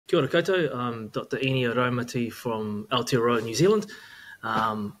Kia ora koutou, I'm Dr. Inia Raumati from Aotearoa, New Zealand.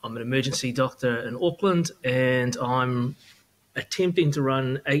 I'm an emergency doctor in Auckland, and I'm attempting to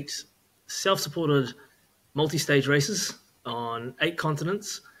run 8 self-supported multi-stage races on 8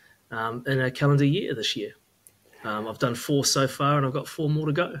 continents in a calendar year this year. I've done 4 so far, and I've got 4 more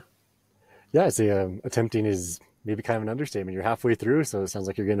to go. Yeah, I'd say attempting is maybe kind of an understatement. You're halfway through, so it sounds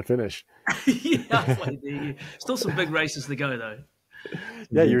like you're going to finish. Yeah, halfway there. Still some big races to go, though.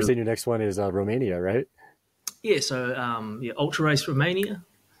 Yeah, you were saying your next one is Romania, right? Yeah, so Ultra Race Romania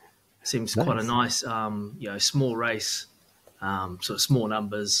seems quite a Nice. nice, small race, sort of small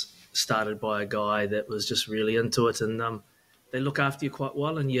numbers, started by a guy that was just really into it, and they look after you quite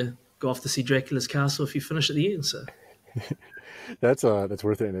well, and you go off to see Dracula's castle if you finish at the end. So That's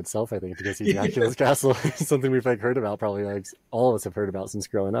worth it in itself, I think, to go see yeah, Dracula's castle. Something we've heard about, probably like all of us have heard about since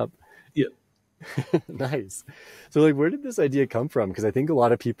growing up. yeah. Nice. So, like, where did this idea come from? Because I think a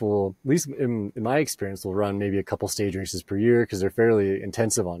lot of people, at least in my experience, will run maybe a couple stage races per year because they're fairly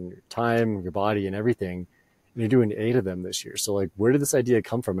intensive on your time, your body, and everything. And you're doing 8 of them this year. So, like, where did this idea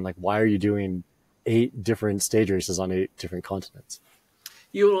come from? And, like, why are you doing 8 different stage races on 8 different continents?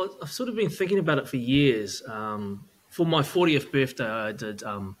 I've sort of been thinking about it for years. For my 40th birthday, I did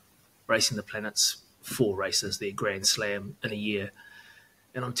Racing the Planet's 4 races, their Grand Slam in a year.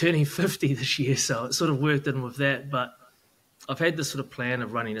 And I'm turning 50 this year, so it sort of worked in with that. But I've had this sort of plan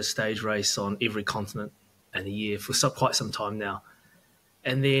of running a stage race on every continent in a year for quite some time now.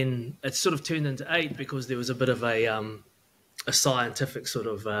 And then it sort of turned into 8 because there was a bit of a scientific sort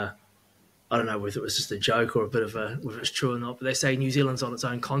of, I don't know whether it was just a joke or a bit of whether it's true or not, but they say New Zealand's on its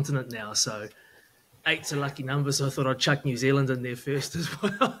own continent now. So 8's a lucky number, so I thought I'd chuck New Zealand in there first as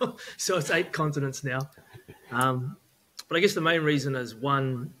well. So it's 8 continents now. But I guess the main reason is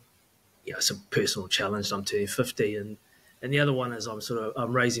one, it's a personal challenge. I'm turning 50, and the other one is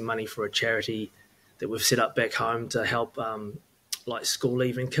I'm raising money for a charity that we've set up back home to help like school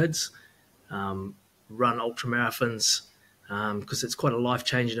leaving kids run ultra marathons because it's quite a life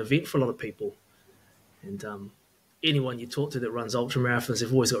changing event for a lot of people. And anyone you talk to that runs ultra marathons,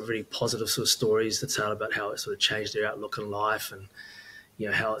 they've always got really positive sort of stories to tell about how it sort of changed their outlook in life and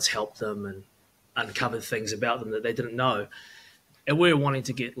how it's helped them and uncovered things about them that they didn't know. And we're wanting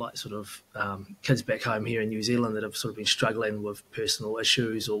to get like sort of kids back home here in New Zealand that have sort of been struggling with personal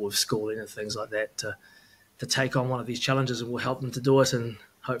issues or with schooling and things like that to take on one of these challenges, and we'll help them to do it and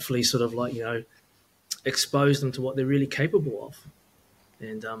hopefully sort of like, expose them to what they're really capable of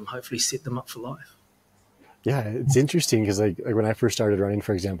and hopefully set them up for life. Yeah, it's interesting because like when I first started running,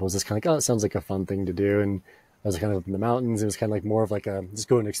 for example, it was just kind of like, oh, it sounds like a fun thing to do. And I was kind of up in the mountains. It was kind of like more of like a just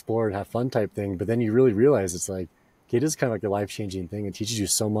go and explore and have fun type thing. But then you really realize it's like, okay, it is kind of like a life-changing thing. It teaches you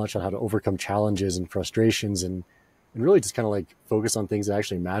so much on how to overcome challenges and frustrations and really just kind of like focus on things that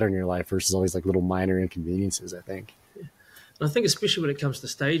actually matter in your life versus all these like little minor inconveniences, I think. Yeah. And I think especially when it comes to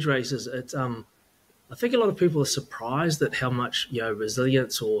stage races, it's I think a lot of people are surprised at how much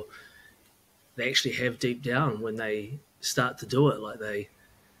resilience or they actually have deep down when they start to do it. Like they,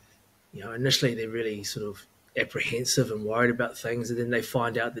 initially they're really sort of apprehensive and worried about things, and then they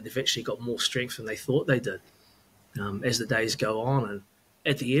find out that they've actually got more strength than they thought they did as the days go on. And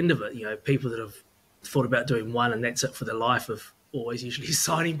at the end of it, people that have thought about doing one and that's it for their life have always usually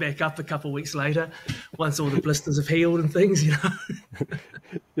signing back up a couple of weeks later once all the blisters have healed and things. Yeah,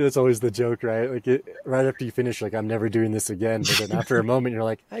 that's always the joke, right? Like right after you finish, like I'm never doing this again. But then after a moment, you're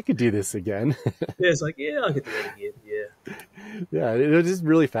like, I could do this again. Yeah, it's like, yeah, I could do that again. Yeah. Yeah, it is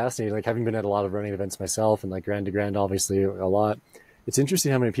really fascinating. Like having been at a lot of running events myself and like grand to grand, obviously a lot. It's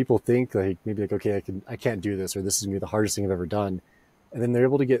interesting how many people think like maybe like, okay, I can't do this, or this is gonna be the hardest thing I've ever done. And then they're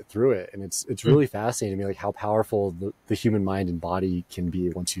able to get through it. And it's really fascinating to me, like how powerful the human mind and body can be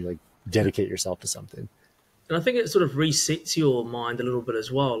once you like dedicate yourself to something. And I think it sort of resets your mind a little bit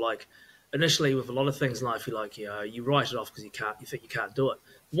as well. Like initially with a lot of things in life, you like, you write it off because you think you can't do it.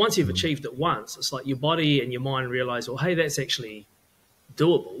 Once you've achieved it once, it's like your body and your mind realize, well, hey, that's actually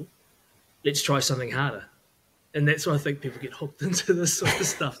doable. Let's try something harder. And that's why I think people get hooked into this sort of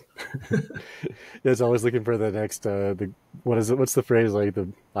stuff. Yeah, it's always looking for the next, what is it? What's the phrase? Like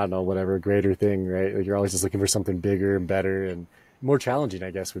I don't know, whatever, greater thing, right? Like you're always just looking for something bigger and better and more challenging,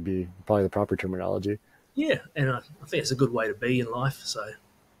 I guess would be probably the proper terminology. Yeah, and I think it's a good way to be in life. So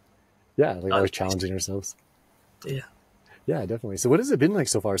yeah, like always challenging ourselves. Yeah. Yeah, definitely. So what has it been like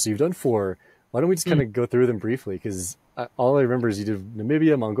so far? So you've done 4. Why don't we just kind of go through them briefly? Because all I remember is you did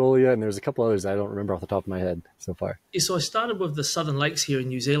Namibia, Mongolia, and there's a couple others I don't remember off the top of my head so far. Yeah, so I started with the Southern Lakes here in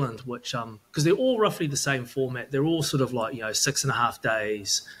New Zealand, which because they're all roughly the same format. They're all sort of like 6.5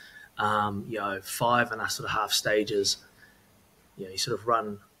 days, 5.5 stages. You sort of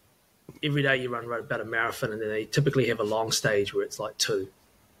run every day you run about a marathon, and then they typically have a long stage where it's like two,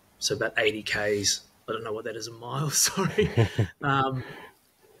 so about 80 k's. I don't know what that is in miles. Sorry.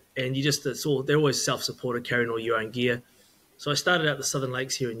 And you just they're always self-supported, carrying all your own gear. So I started out the Southern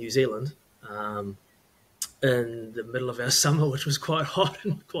Lakes here in New Zealand in the middle of our summer, which was quite hot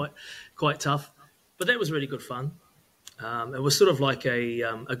and quite tough, but that was really good fun. It was sort of like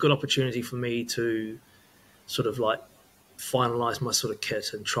a good opportunity for me to sort of like finalise my sort of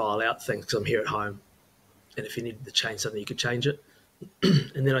kit and trial out things because I'm here at home, and if you needed to change something, you could change it.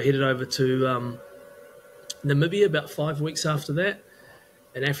 And then I headed over to Namibia about 5 weeks after that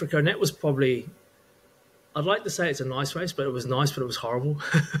in Africa, and that was probably, I'd like to say it's a nice race, but it was nice, but it was horrible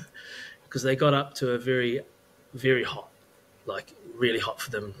because they got up to a very, very hot, like really hot for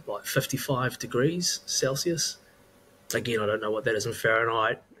them, like 55 degrees Celsius. Again, I don't know what that is in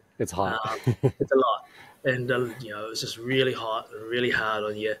Fahrenheit. It's hot. It's a lot. And, it was just really hot and really hard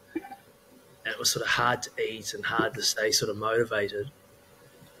on you. And it was sort of hard to eat and hard to stay sort of motivated.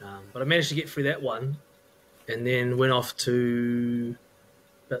 But I managed to get through that one, and then went off to,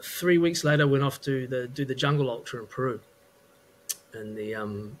 about 3 weeks later, went off to do the Jungle Ultra in Peru, in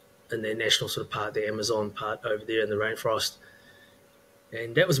their national sort of part, the Amazon part over there in the rainforest.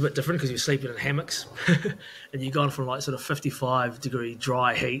 And that was a bit different because you're sleeping in hammocks and you've gone from like sort of 55-degree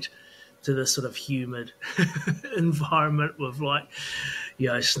dry heat to this sort of humid environment with like,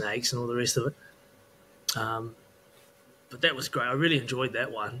 snakes and all the rest of it. But that was great. I really enjoyed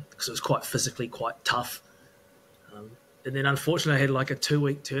that one because it was quite physically quite tough. And then unfortunately I had like a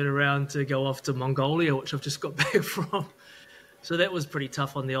 2-week turnaround to go off to Mongolia, which I've just got back from. So that was pretty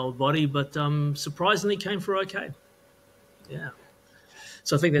tough on the old body, but surprisingly came through okay. Yeah.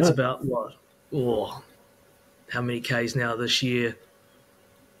 So I think that's about how many Ks now this year?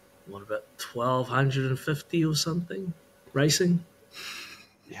 What, about 1,250 or something racing?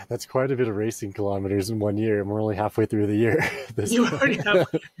 Yeah, that's quite a bit of racing kilometers in 1 year, and we're only halfway through the year. You're already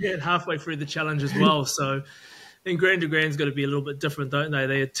halfway through the challenge as well. So, and Grand to Grand's got to be a little bit different, don't they?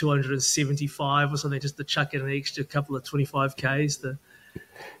 They had 275 or something just to chuck in an extra couple of 25 Ks to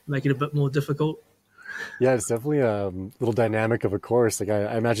make it a bit more difficult. Yeah, it's definitely a little dynamic of a course. Like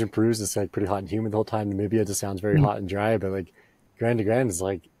I imagine Peru's just like pretty hot and humid the whole time. Namibia just sounds very hot and dry, but like Grand to Grand is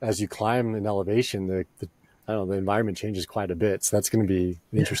like, as you climb in elevation, the environment changes quite a bit. So that's going to be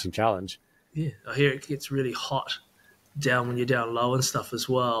an interesting challenge. Yeah, I hear it gets really hot down when you're down low and stuff as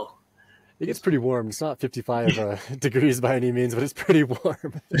well. It gets pretty warm. It's not 55 degrees by any means, but it's pretty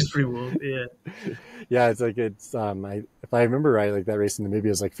warm. It's pretty warm, yeah. Yeah, it's like if I remember right, like that race in Namibia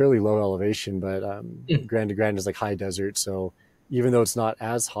is like fairly low elevation, but Grand to Grand is like high desert. So even though it's not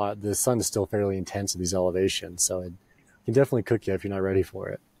as hot, the sun is still fairly intense at these elevations. So it can definitely cook you if you're not ready for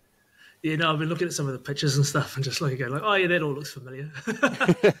it. Yeah, no, I've been looking at some of the pictures and stuff and just looking like, oh yeah, that all looks familiar.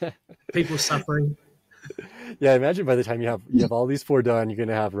 People suffering. Yeah, imagine by the time you have all these 4 done, you're going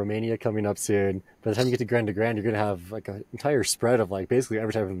to have Romania coming up soon. By the time you get to Grand, you're going to have like an entire spread of like basically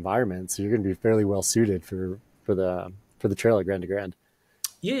every type of environment. So you're going to be fairly well suited for the trail at Grand.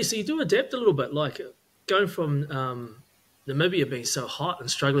 Yeah, so you do adapt a little bit. Like going from Namibia being so hot and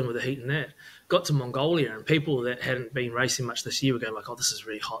struggling with the heat and that, got to Mongolia, and people that hadn't been racing much this year were going like, oh, this is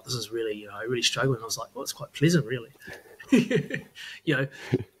really hot. This is really, really struggling. I was like, well, it's quite pleasant, really.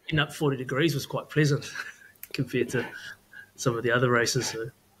 Getting up 40 degrees was quite pleasant compared to some of the other races.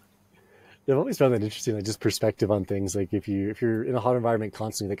 So. Yeah, I've always found that interesting, like just perspective on things. Like if you're in a hot environment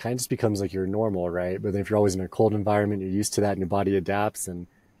constantly, that kind of just becomes like your normal, right? But then if you're always in a cold environment, you're used to that and your body adapts. And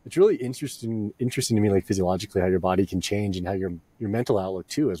it's really interesting to me, like physiologically, how your body can change and how your mental outlook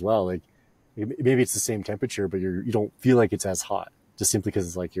too as well. Like maybe it's the same temperature, but you don't feel like it's as hot just simply because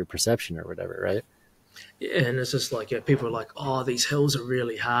it's like your perception or whatever, right? Yeah, and it's just like people are like, oh, these hills are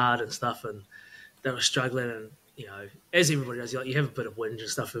really hard and stuff, and they were struggling. And as everybody does, you have a bit of wind and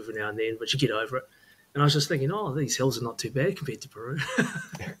stuff every now and then, but you get over it. And I was just thinking, oh, these hills are not too bad compared to Peru.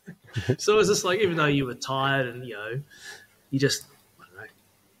 So it was just like, even though you were tired and you just, I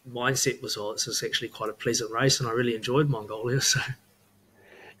don't know, mindset was, oh, this is actually quite a pleasant race, and I really enjoyed Mongolia. So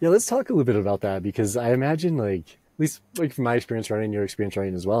yeah, let's talk a little bit about that, because I imagine, like, at least like from my experience running, your experience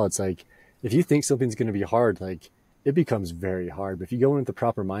running as well, it's like, if you think something's going to be hard, like it becomes very hard. But if you go in with the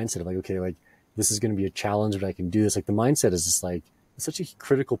proper mindset of like, okay, like this is going to be a challenge, but I can do this. Like the mindset is just like, it's such a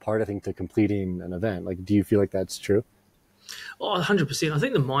critical part, I think, to completing an event. Like, do you feel like that's true? Oh, 100%. I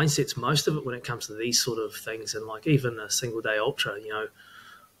think the mindset's most of it when it comes to these sort of things. And like even a single day ultra,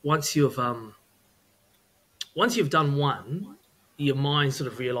 once you've done one, your mind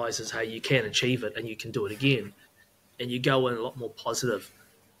sort of realizes how you can achieve it and you can do it again. And you go in a lot more positive.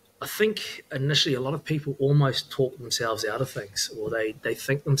 I think initially a lot of people almost talk themselves out of things, or they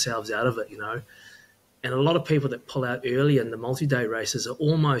think themselves out of it, you know. And a lot of people that pull out early in the multi-day races are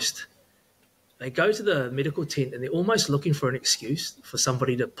almost, they go to the medical tent and they're almost looking for an excuse for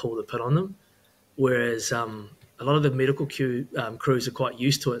somebody to pull the pin on them. Whereas a lot of the medical crews are quite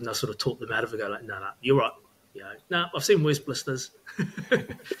used to it, and they'll sort of talk them out of it, go like, no, you're right. You know, no, I've seen worse blisters. You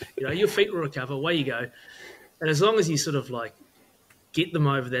know, your feet will recover, away you go. And as long as you sort of like get them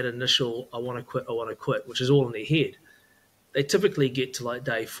over that initial I want to quit, which is all in their head, they typically get to like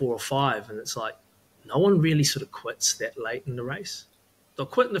day 4 or 5, and it's like no one really sort of quits that late in the race. They'll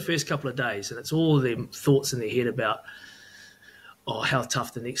quit in the first couple of days, and it's all them thoughts in their head about, oh, how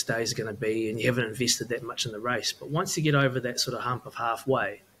tough the next day is going to be, and you haven't invested that much in the race. But once you get over that sort of hump of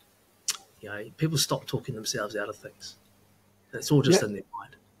halfway, you know, people stop talking themselves out of things. It's all just in their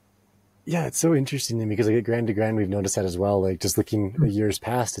mind. Yeah, it's so interesting to me because like at Grand to Grand, we've noticed that as well. Like just looking at years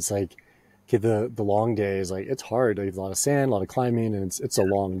past, it's like, okay, the long day is like, it's hard. Like a lot of sand, a lot of climbing, and it's a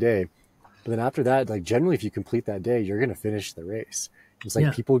long day. But then after that, like generally, if you complete that day, you're going to finish the race. It's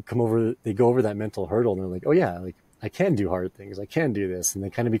like people they go over that mental hurdle, and they're like, oh yeah, like I can do hard things. I can do this. And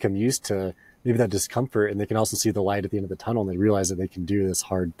they kind of become used to maybe that discomfort, and they can also see the light at the end of the tunnel, and they realize that they can do this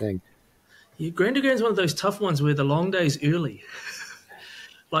hard thing. Yeah, Grand to Grand is one of those tough ones where the long day is early.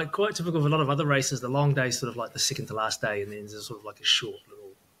 Like quite typical of a lot of other races, the long day is sort of like the second to last day, and then there's sort of like a short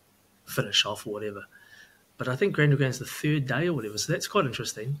little finish off or whatever. But I think Grand to Grand is the third day or whatever, so that's quite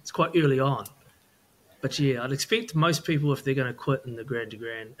interesting. It's quite early on. But yeah, I'd expect most people, if they're going to quit in the Grand to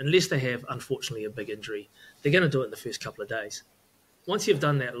Grand, unless they have, unfortunately, a big injury, they're going to do it in the first couple of days. Once you've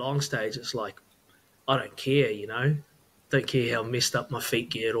done that long stage, it's like, I don't care, you know. Don't care how messed up my feet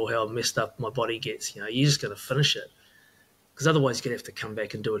get or how messed up my body gets, you know. You're just going to finish it. Because otherwise you're going to have to come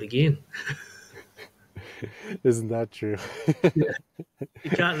back and do it again. Isn't that true? Yeah.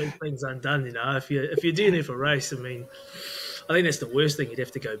 You can't leave things undone, you know. If you're doing it for a race, I mean, I think that's the worst thing. You'd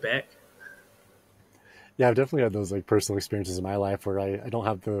have to go back. Yeah, I've definitely had those like personal experiences in my life where I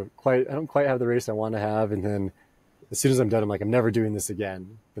don't quite have the race I want to have, and then as soon as I'm done, I'm like, I'm never doing this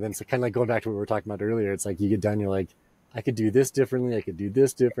again. But then it's kind of like going back to what we were talking about earlier. It's like you get done, you're like, I could do this differently, I could do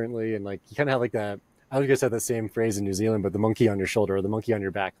this differently, and like you kind of have like that. I was gonna say that same phrase in New Zealand, but the monkey on your shoulder or the monkey on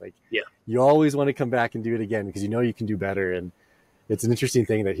your back. Like, you always want to come back and do it again because you know you can do better, and it's an interesting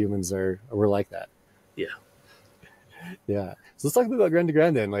thing that humans we're like that. Yeah. Yeah. So let's talk about Grand to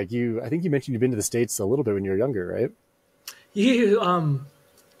Grand then. Like I think you mentioned you've been to the States a little bit when you were younger, right? Yeah.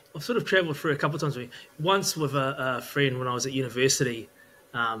 I've sort of travelled through a couple of times. Once with a friend when I was at university.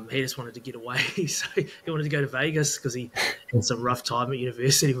 He just wanted to get away. So he wanted to go to Vegas because he had some rough time at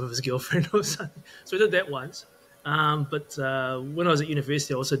university with his girlfriend or something. So we did that once. But when I was at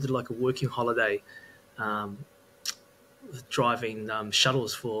university, I also did like a working holiday driving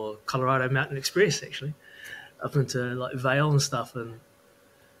shuttles for Colorado Mountain Express, actually, up into like Vail and stuff. And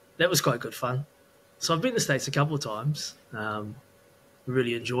that was quite good fun. So I've been to the States a couple of times.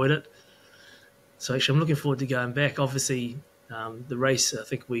 Really enjoyed it. So actually I'm looking forward to going back. Obviously, the race, I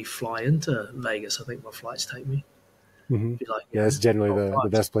think we fly into Vegas. I think my flights take me. Mm-hmm. Like, yeah, it's generally the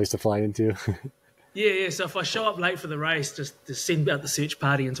best place to fly into. Yeah. So if I show up late for the race, just send out the search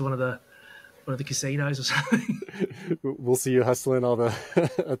party into one of the casinos or something. We'll see you hustling all the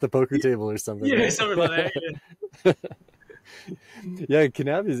at the poker table or something. Yeah, right? Something like that. Yeah. Yeah,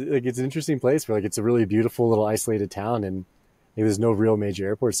 Kanab is like it's an interesting place where like it's a really beautiful little isolated town, and like, there's no real major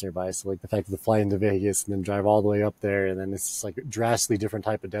airports nearby. So like the fact that they fly into Vegas and then drive all the way up there, and then it's just like a drastically different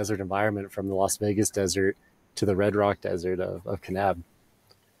type of desert environment from the Las Vegas desert to the Red Rock desert of Kanab.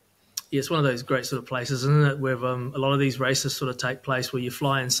 Yeah, it's one of those great sort of places, isn't it? Where a lot of these races sort of take place where you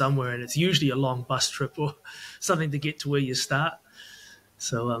fly in somewhere, and it's usually a long bus trip or something to get to where you start.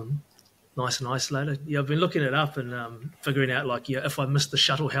 So nice and isolated. Yeah, I've been looking it up and figuring out like, if I miss the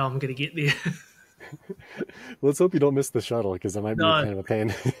shuttle, how I'm going to get there. Well, let's hope you don't miss the shuttle because that might be kind of a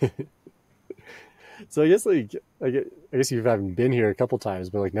pain. So I guess you haven't been here a couple times,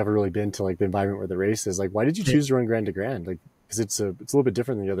 but like never really been to like the environment where the race is. Like, why did you choose to run Grand to Grand? Like, because it's a little bit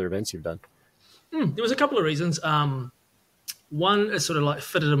different than the other events you've done. There was a couple of reasons. One is sort of like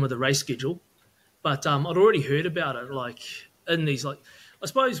fitted in with the race schedule, but I'd already heard about it. Like in these, like I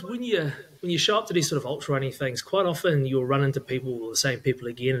suppose when you show up to these sort of ultra running things, quite often you'll run into people, the same people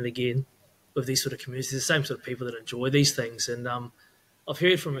again and again, with these sort of communities, the same sort of people that enjoy these things. And I've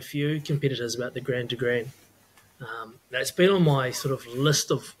heard from a few competitors about the Grand to Grand. Now it's been on my sort of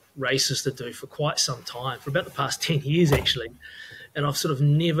list of races to do for quite some time, for about the past 10 years actually, and I've sort of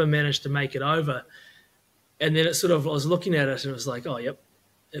never managed to make it over. And then I was looking at it and it was like, oh yep,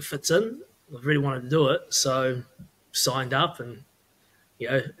 it fits in. I really wanted to do it, so signed up, and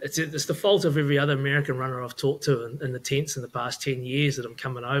It's the fault of every other American runner I've talked to in the tents in the past 10 years that I'm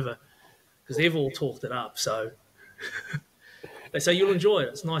coming over because they've all talked it up. So they say you'll enjoy it.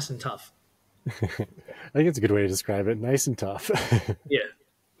 It's nice and tough. I think it's a good way to describe it. Nice and tough. Yeah,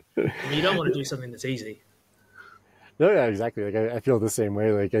 I mean you don't want to do something that's easy. No, yeah, exactly. Like I feel the same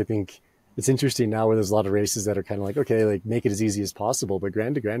way. Like I think it's interesting now where there's a lot of races that are kind of like, okay, like make it as easy as possible. But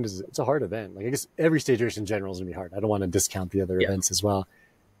Grand to Grand it's a hard event. Like I guess every stage race in general is gonna be hard. I don't want to discount the other Yeah, events as well.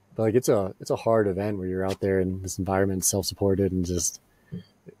 But like it's a hard event where you're out there in this environment, self supported, and just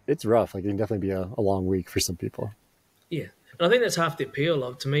it's rough. Like it can definitely be a long week for some people. yeah. And I think that's half the appeal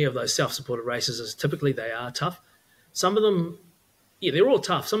of to me of those self-supported races is typically they are tough. Some of them, yeah, they're all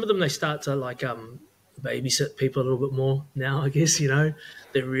tough. Some of them they start to like babysit people a little bit more now. I guess they're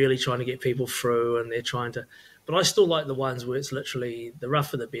really trying to get people through, and they're trying to. But I still like the ones where it's literally the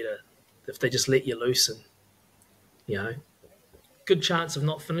rougher the better. If they just let you loose and you know, good chance of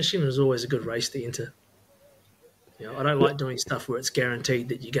not finishing is always a good race to enter. I don't like doing stuff where it's guaranteed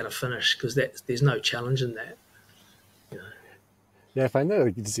that you're going to finish because there's no challenge in that. You know. Yeah, I find that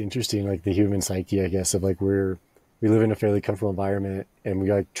like it's interesting, like the human psyche, I guess, of like we live in a fairly comfortable environment and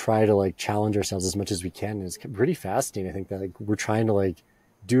we like try to like challenge ourselves as much as we can. And it's pretty fascinating. I think that like we're trying to like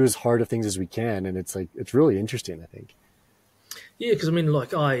do as hard of things as we can, and it's like it's really interesting. I think. Yeah, because I mean,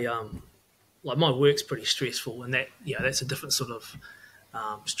 like my work's pretty stressful, and that's a different sort of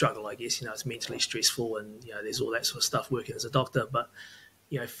struggle, I guess. It's mentally stressful, and there's all that sort of stuff working as a doctor. But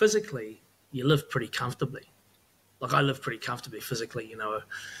physically, you live pretty comfortably. Like I live pretty comfortably physically.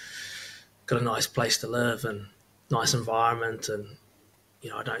 Got a nice place to live and nice environment, and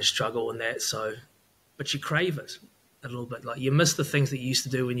I don't struggle in that. So, but you crave it a little bit. Like you miss the things that you used to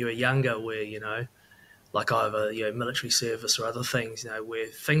do when you were younger, where like either military service or other things, where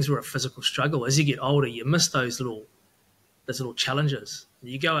things were a physical struggle. As you get older, you miss those little challenges.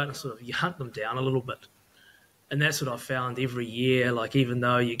 You go out and sort of you hunt them down a little bit, and that's what I've found every year. Like even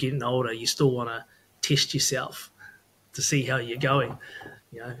though you're getting older, you still want to test yourself to see how you're going.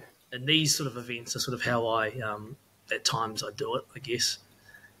 And these sort of events are sort of how I at times I do it. I guess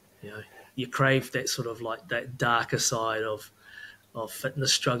you crave that sort of like that darker side of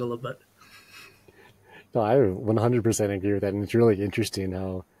fitness struggle a bit. No, I 100% agree with that, and it's really interesting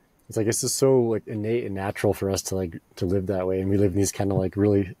how it's like it's just so like innate and natural for us to like to live that way, and we live in these kind of like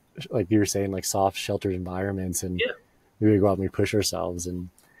really like you were saying like soft, sheltered environments, and Yeah. we go out and we push ourselves, and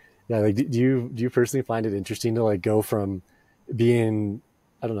yeah, like do you personally find it interesting to like go from being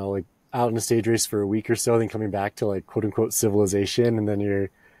I don't know like out in a stage race for a week or so, then coming back to like quote unquote civilization, and then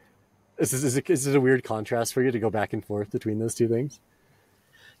is it a weird contrast for you to go back and forth between those two things?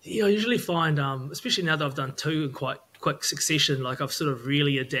 Yeah, I usually find, especially now that I've done two in quite quick succession, like I've sort of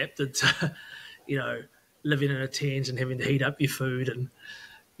really adapted to, living in a tent and having to heat up your food, and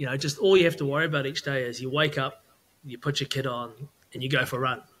just all you have to worry about each day is you wake up, you put your kit on, and you go for a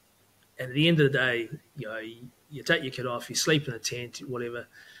run. And at the end of the day, you take your kit off, you sleep in a tent, whatever.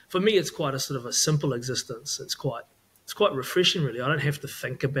 For me, it's quite a sort of a simple existence. It's quite refreshing, really. I don't have to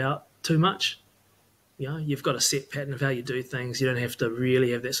think about too much. You've got a set pattern of how you do things. You don't have to really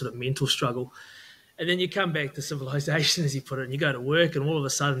have that sort of mental struggle. And then you come back to civilization, as you put it, and you go to work, and all of a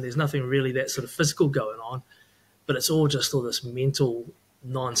sudden there's nothing really that sort of physical going on, but it's all just all this mental,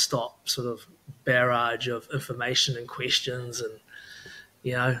 non-stop sort of barrage of information and questions, and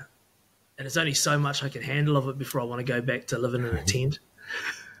and it's only so much I can handle of it before I want to go back to living in a tent.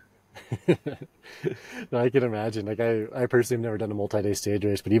 No, I can imagine. Like I personally have never done a multi-day stage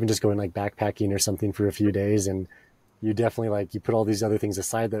race, but even just going like backpacking or something for a few days, and you definitely like you put all these other things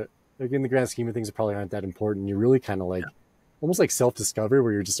aside that like in the grand scheme of things probably aren't that important. You really kind of like almost like self-discover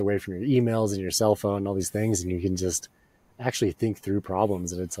where you're just away from your emails and your cell phone and all these things, and you can just actually think through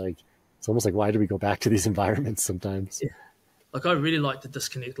problems. And it's like it's almost like why do we go back to these environments sometimes? Yeah. Like I really like to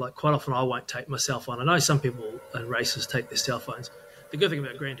disconnect. Like quite often I won't take my cell phone. I know some people in races take their cell phones. The good thing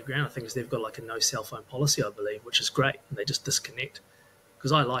about Grand to Ground, I think, is they've got like a no cell phone policy, I believe, which is great. And they just disconnect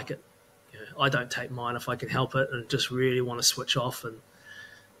because I like it. I don't take mine if I can help it, and just really want to switch off and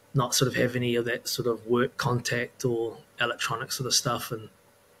not sort of have any of that sort of work contact or electronic sort of stuff, and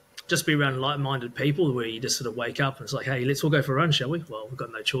just be around like-minded people where you just sort of wake up and it's like, hey, let's all go for a run, shall we? Well, we've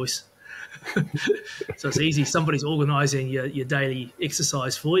got no choice. So it's easy. Somebody's organising your daily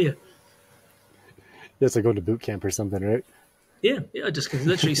exercise for you. Yeah, it's like going to boot camp or something, right? Yeah, just can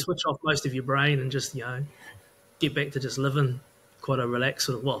literally switch off most of your brain and just, get back to just living quite a relaxed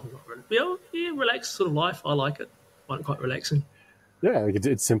sort of, relaxed sort of life. I like it. I find it quite relaxing. Yeah, like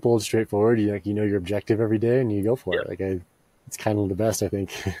it's simple and straightforward. You know your objective every day and you go for it. Like it's kind of the best, I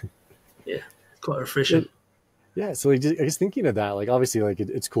think. Yeah, it's quite refreshing. Yeah, so like, I guess thinking of that, like obviously, like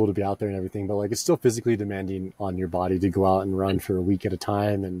it's cool to be out there and everything, but like it's still physically demanding on your body to go out and run for a week at a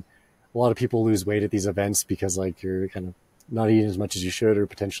time. And a lot of people lose weight at these events because like you're kind of not eating as much as you should or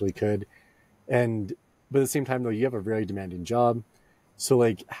potentially could. And but at the same time, though, you have a very demanding job. So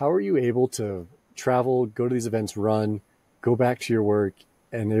like, how are you able to travel, go to these events, run, go back to your work,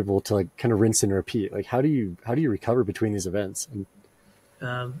 and able to like kind of rinse and repeat? Like, how do you recover between these events? And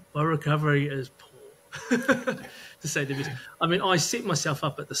My recovery is poor, to say the least. I mean, I set myself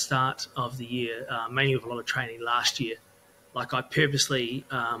up at the start of the year, mainly with a lot of training last year. Like I purposely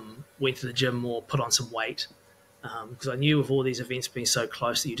went to the gym more, put on some weight, because I knew with all these events being so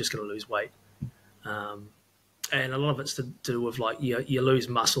close that you're just going to lose weight. And a lot of it's to do with like you lose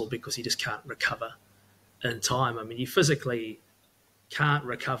muscle because you just can't recover in time. I mean, you physically can't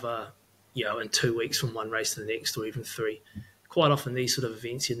recover, in 2 weeks from one race to the next, or even three. Quite often, these sort of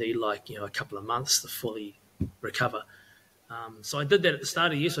events, you need like a couple of months to fully recover. So I did that at the start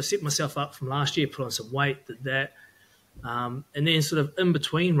of the year. So I set myself up from last year, put on some weight, did that, and then sort of in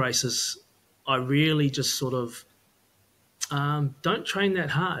between races, I really just sort of don't train that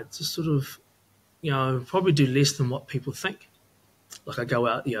hard. Just sort of, probably do less than what people think. Like I go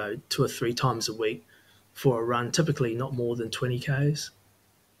out, 2 or 3 times a week for a run, typically not more than 20 Ks,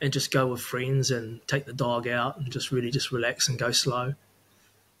 and just go with friends and take the dog out and just really just relax and go slow.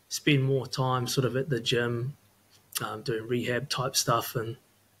 Spend more time sort of at the gym, doing rehab type stuff, and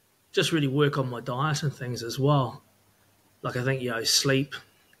just really work on my diet and things as well. Like I think, sleep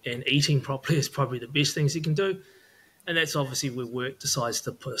and eating properly is probably the best things you can do. And that's obviously where work decides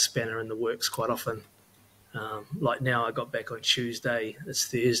to put a spanner in the works quite often. Like now I got back on Tuesday, it's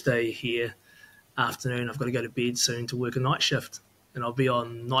Thursday here afternoon, I've got to go to bed soon to work a night shift, and I'll be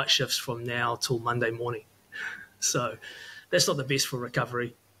on night shifts from now till Monday morning. So that's not the best for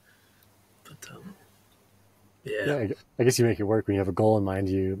recovery. But yeah, yeah. I guess you make it work when you have a goal in mind.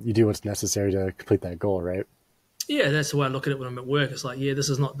 You do what's necessary to complete that goal, right? Yeah, that's the way I look at it when I'm at work. It's like, yeah, this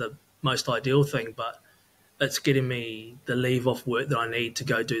is not the most ideal thing, but it's getting me the leave off work that I need to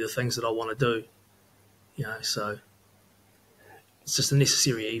go do the things that I want to do. So it's just a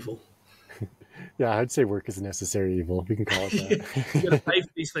necessary evil. Yeah, I'd say work is a necessary evil. We can call it You got to that. pay for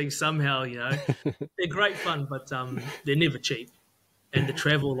these things somehow. They're great fun, but they're never cheap. And the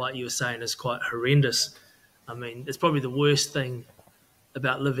travel, like you were saying, is quite horrendous. I mean, it's probably the worst thing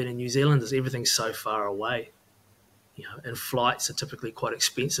about living in New Zealand is everything's so far away. And flights are typically quite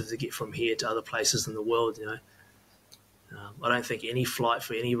expensive to get from here to other places in the world. I don't think any flight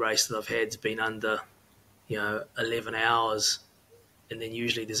for any race that I've had has been under 11 hours, and then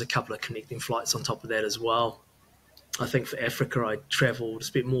usually there's a couple of connecting flights on top of that as well. I think for Africa, I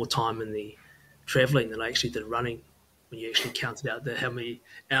spent more time in the travelling than I actually did running. When you actually counted out how many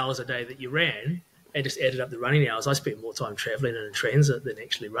hours a day that you ran and just added up the running hours, I spent more time travelling and in transit than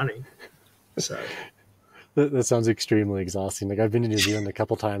actually running. So That sounds extremely exhausting. Like I've been to New Zealand a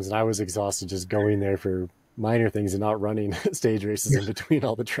couple times, and I was exhausted just going there for minor things and not running stage races in between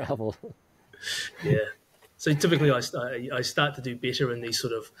all the travel. yeah. So typically, I start to do better in these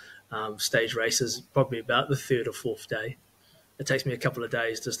sort of stage races probably about the third or fourth day. It takes me a couple of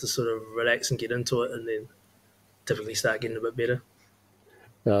days just to sort of relax and get into it, and then typically start getting a bit better.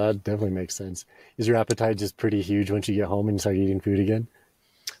 That definitely makes sense. Is your appetite just pretty huge once you get home and start eating food again?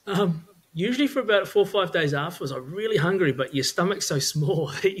 Usually for about 4 or 5 days afterwards, I'm really hungry, but your stomach's so small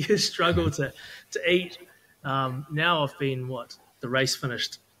that you struggle to eat. Now I've been, the race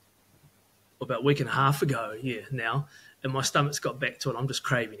finished about a week and a half ago, now, and my stomach's got back to it. I'm just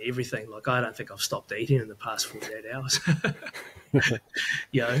craving everything. Like, I don't think I've stopped eating in the past 48 hours.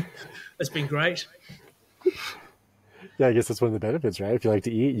 It's been great. Yeah, I guess that's one of the benefits, right? If you like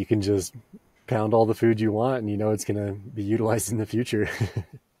to eat, you can just pound all the food you want, and you know it's going to be utilized in the future.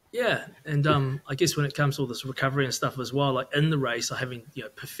 Yeah, and I guess when it comes to all this recovery and stuff as well, like in the race, I haven't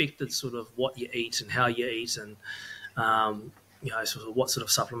perfected sort of what you eat and how you eat, and sort of what sort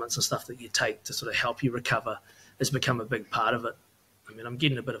of supplements and stuff that you take to sort of help you recover has become a big part of it. I mean, I'm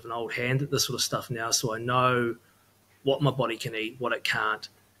getting a bit of an old hand at this sort of stuff now, so I know what my body can eat, what it can't,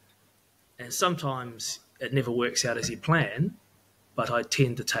 and sometimes it never works out as you plan, but I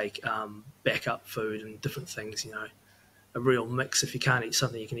tend to take backup food and different things, a real mix. If you can't eat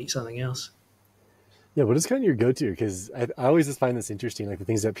something, you can eat something else. Yeah, what is kind of your go-to? Because I always just find this interesting, like the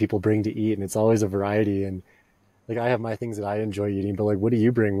things that people bring to eat, and it's always a variety. And like I have my things that I enjoy eating, but like, what do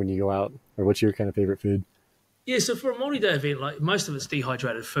you bring when you go out, or what's your kind of favorite food? Yeah, so for a multi-day event, like most of it's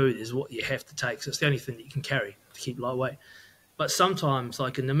dehydrated food is what you have to take. So it's the only thing that you can carry to keep lightweight. But sometimes,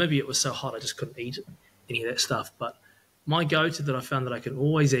 like in Namibia, it was so hot I just couldn't eat any of that stuff. But my go-to that I found that I can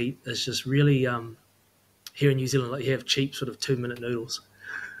always eat is just really here in New Zealand, like you have cheap sort of 2 minute noodles.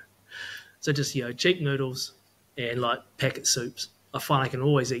 So just cheap noodles and like packet soups. I find I can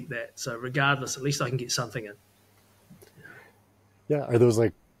always eat that. So regardless, at least I can get something in. Yeah, are those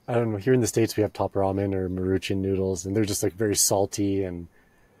like, I don't know, here in the States we have top ramen or Maruchan noodles, and they're just like very salty and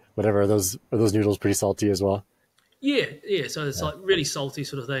whatever. Are those noodles pretty salty as well? Yeah, yeah. So it's Yeah, like really salty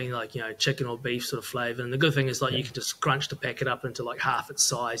sort of thing, like chicken or beef sort of flavor. And the good thing is like yeah, you can just crunch the packet up into like half its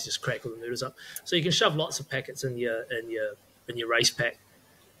size, just crack all the noodles up. So you can shove lots of packets in your race pack.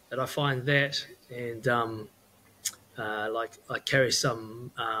 And I find that, and like I carry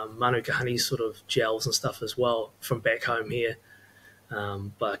some Manuka honey sort of gels and stuff as well from back home here,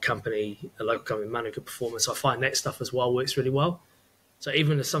 by a local company, Manuka Performance. I find that stuff as well works really well. So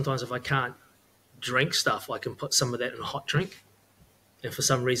even if sometimes if I can't drink stuff, I can put some of that in a hot drink. And for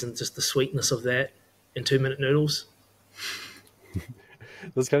some reason, just the sweetness of that in 2 minute noodles.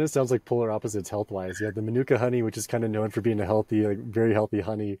 those kind of sounds like polar opposites health wise. You have the Manuka honey, which is kind of known for being a healthy, like very healthy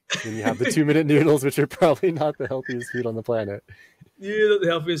honey. Then you have the 2 minute noodles, which are probably not the healthiest food on the planet. Yeah, not the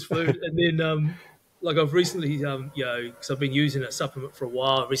healthiest food. And then, like I've recently, because I've been using a supplement for a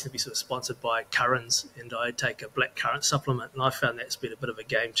while. I've recently been sort of sponsored by Currans, and I take a black currant supplement, and I found that's been a bit of a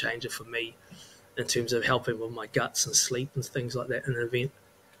game changer for me in terms of helping with my guts and sleep and things like that in an event.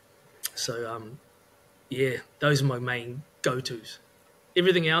 So, yeah, those are my main go-tos.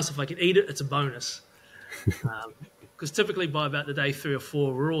 Everything else, if I can eat it, it's a bonus. Because typically by about the day 3 or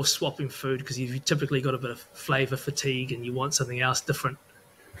 4, we're all swapping food because you've typically got a bit of flavour fatigue and you want something else different.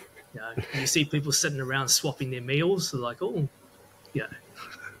 You see people sitting around swapping their meals. They're like, oh, yeah,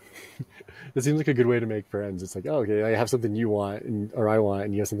 It seems like a good way to make friends. It's like, oh, okay, I have something you want, or I want,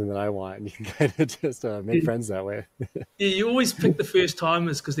 and you have something that I want, and you can kind of just make friends that way. yeah. You always pick the first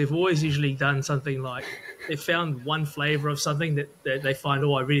timers because they've always usually done something like they found one flavour of something that they find,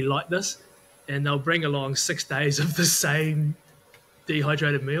 oh, I really like this, and they'll bring along 6 days of the same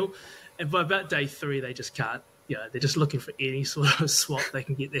dehydrated meal, and by about day 3, they just can't. They're just looking for any sort of swap they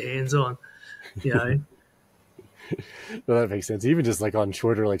can get their hands on. You know, Well, that makes sense. Even just like on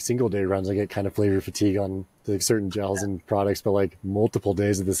shorter, like single day runs, I get kind of flavor fatigue on like certain gels and products, but like multiple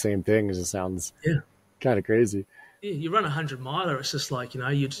days of the same thing just sounds yeah. kind of crazy. Yeah, you run 100 miler, it's just like,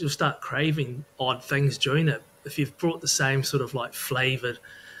 you'll start craving odd things during it. If you've brought the same sort of like flavoured,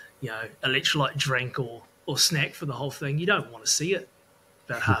 electrolyte drink or snack for the whole thing, you don't want to see it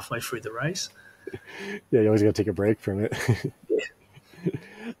about halfway through the race. Yeah, you always got to take a break from it. Yeah.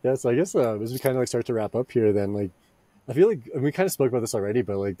 Yeah, so I guess as we kind of like start to wrap up here, then like I feel like and we kind of spoke about this already,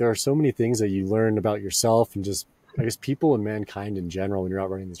 but like there are so many things that you learn about yourself and just I guess people and mankind in general when you're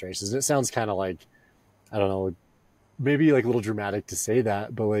out running these races. And it sounds kind of like I don't know, maybe like a little dramatic to say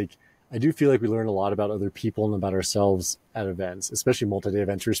that, but like I do feel like we learn a lot about other people and about ourselves at events, especially multi-day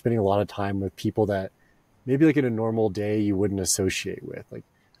events. We're spending a lot of time with people that maybe like in a normal day you wouldn't associate with. Like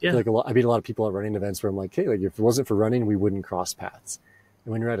I Yeah. feel like I meet a lot of people at running events where I'm like, hey, like if it wasn't for running, we wouldn't cross paths.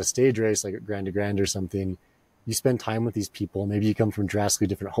 And when you're at a stage race, like at Grand to Grand or something, you spend time with these people. Maybe you come from drastically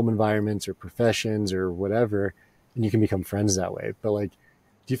different home environments or professions or whatever, and you can become friends that way. But like,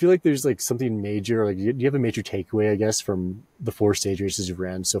 do you feel like there's like something major, like do you have a major takeaway, I guess, from the 4 stage races you've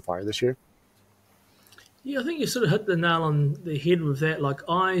ran so far this year? Yeah, I think you sort of hit the nail on the head with that. Like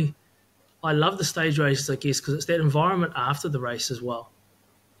I love the stage races, I guess, because it's that environment after the race as well.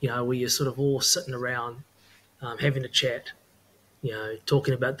 Where you're sort of all sitting around, having a chat,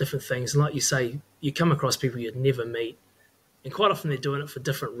 talking about different things. And like you say, you come across people you'd never meet. And quite often they're doing it for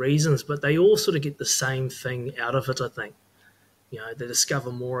different reasons, but they all sort of get the same thing out of it, I think. They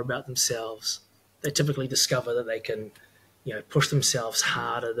discover more about themselves. They typically discover that they can, push themselves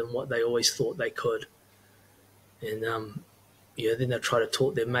harder than what they always thought they could. And, then they try to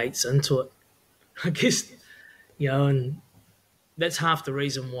talk their mates into it. I guess, and that's half the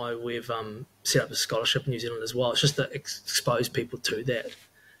reason why we've set up a scholarship in New Zealand as well. It's just to expose people to that. And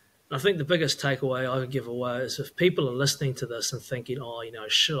I think the biggest takeaway I could give away is if people are listening to this and thinking, oh,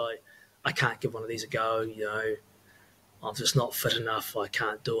 should I can't give one of these a go, I'm just not fit enough, I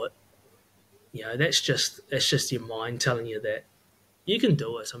can't do it. That's just your mind telling you that you can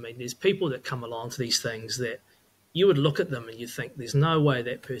do it. I mean, there's people that come along to these things that you would look at them and you think there's no way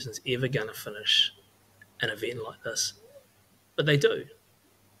that person's ever going to finish an event like this. But they do,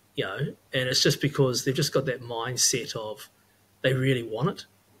 and it's just because they've just got that mindset of they really want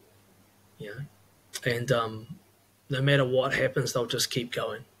it, and no matter what happens, they'll just keep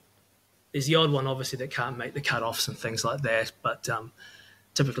going. There's the odd one, obviously, that can't make the cut-offs and things like that, but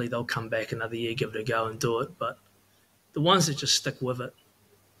typically they'll come back another year, give it a go and do it. But the ones that just stick with it,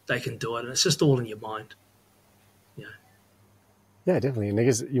 they can do it, and it's just all in your mind. Yeah, definitely. And I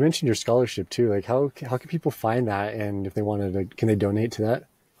guess you mentioned your scholarship too. Like, how can people find that? And if they wanted to, can they donate to that?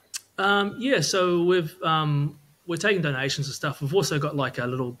 Yeah, so we're taking donations and stuff. We've also got like a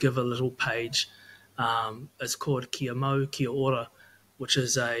little give a little page. It's called Kia Mau, Kia Ora, which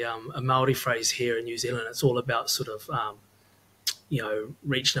is a Maori phrase here in New Zealand. It's all about sort of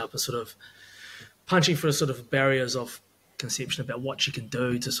reaching up and sort of punching through sort of barriers of conception about what you can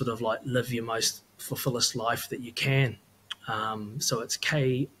do to sort of like live your most fulfillest life that you can. So it's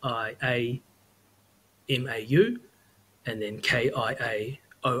KIAMAU and then KIAORA,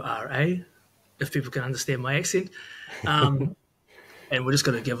 if people can understand my accent. Um, and we're just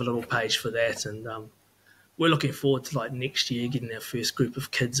going to give a little page for that. And we're looking forward to like next year getting our first group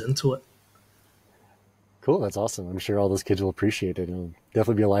of kids into it. Cool. That's awesome. I'm sure all those kids will appreciate it. It'll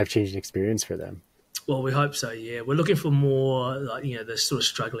definitely be a life-changing experience for them. Well, we hope so. Yeah, we're looking for more like the sort of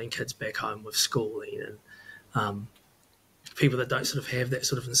struggling kids back home with schooling and people that don't sort of have that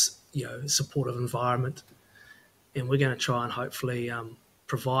sort of supportive environment. And we're going to try and hopefully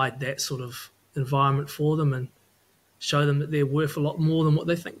provide that sort of environment for them and show them that they're worth a lot more than what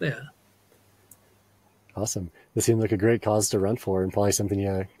they think they are. Awesome. This seemed like a great cause to run for and probably something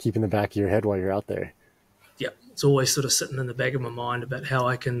you keep in the back of your head while you're out there. Yeah, it's always sort of sitting in the back of my mind about how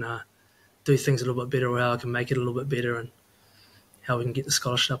I can do things a little bit better, or how I can make it a little bit better, and how we can get the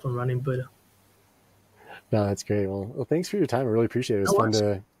scholarship up and running better. No, that's great. Well, thanks for your time. I really appreciate it. It was No fun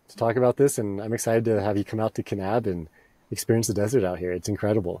worries. to talk about this, and I'm excited to have you come out to Kanab and experience the desert out here. It's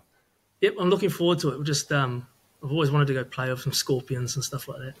incredible. Yep, I'm looking forward to it. We're just I've always wanted to go play with some scorpions and stuff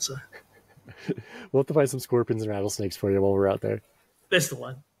like that. So We'll have to find some scorpions and rattlesnakes for you while we're out there. that's the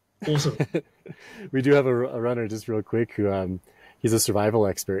one. Awesome. We do have a runner, just real quick, who he's a survival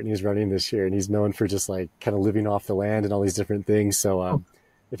expert, and he's running this year, and he's known for just like kind of living off the land and all these different things. So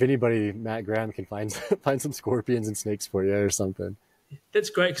if anybody, Matt Graham can find find some scorpions and snakes for you or something. That's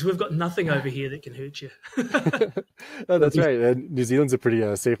great because we've got nothing over here that can hurt you. Oh, that's right. And New Zealand's a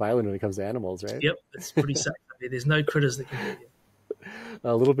pretty safe island when it comes to animals, right? Yep, it's pretty safe. There's no critters that can hurt you.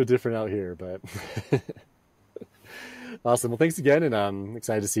 A little bit different out here, but awesome. Well, thanks again, and I'm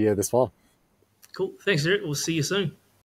excited to see you this fall. Cool. Thanks, Eric. We'll see you soon.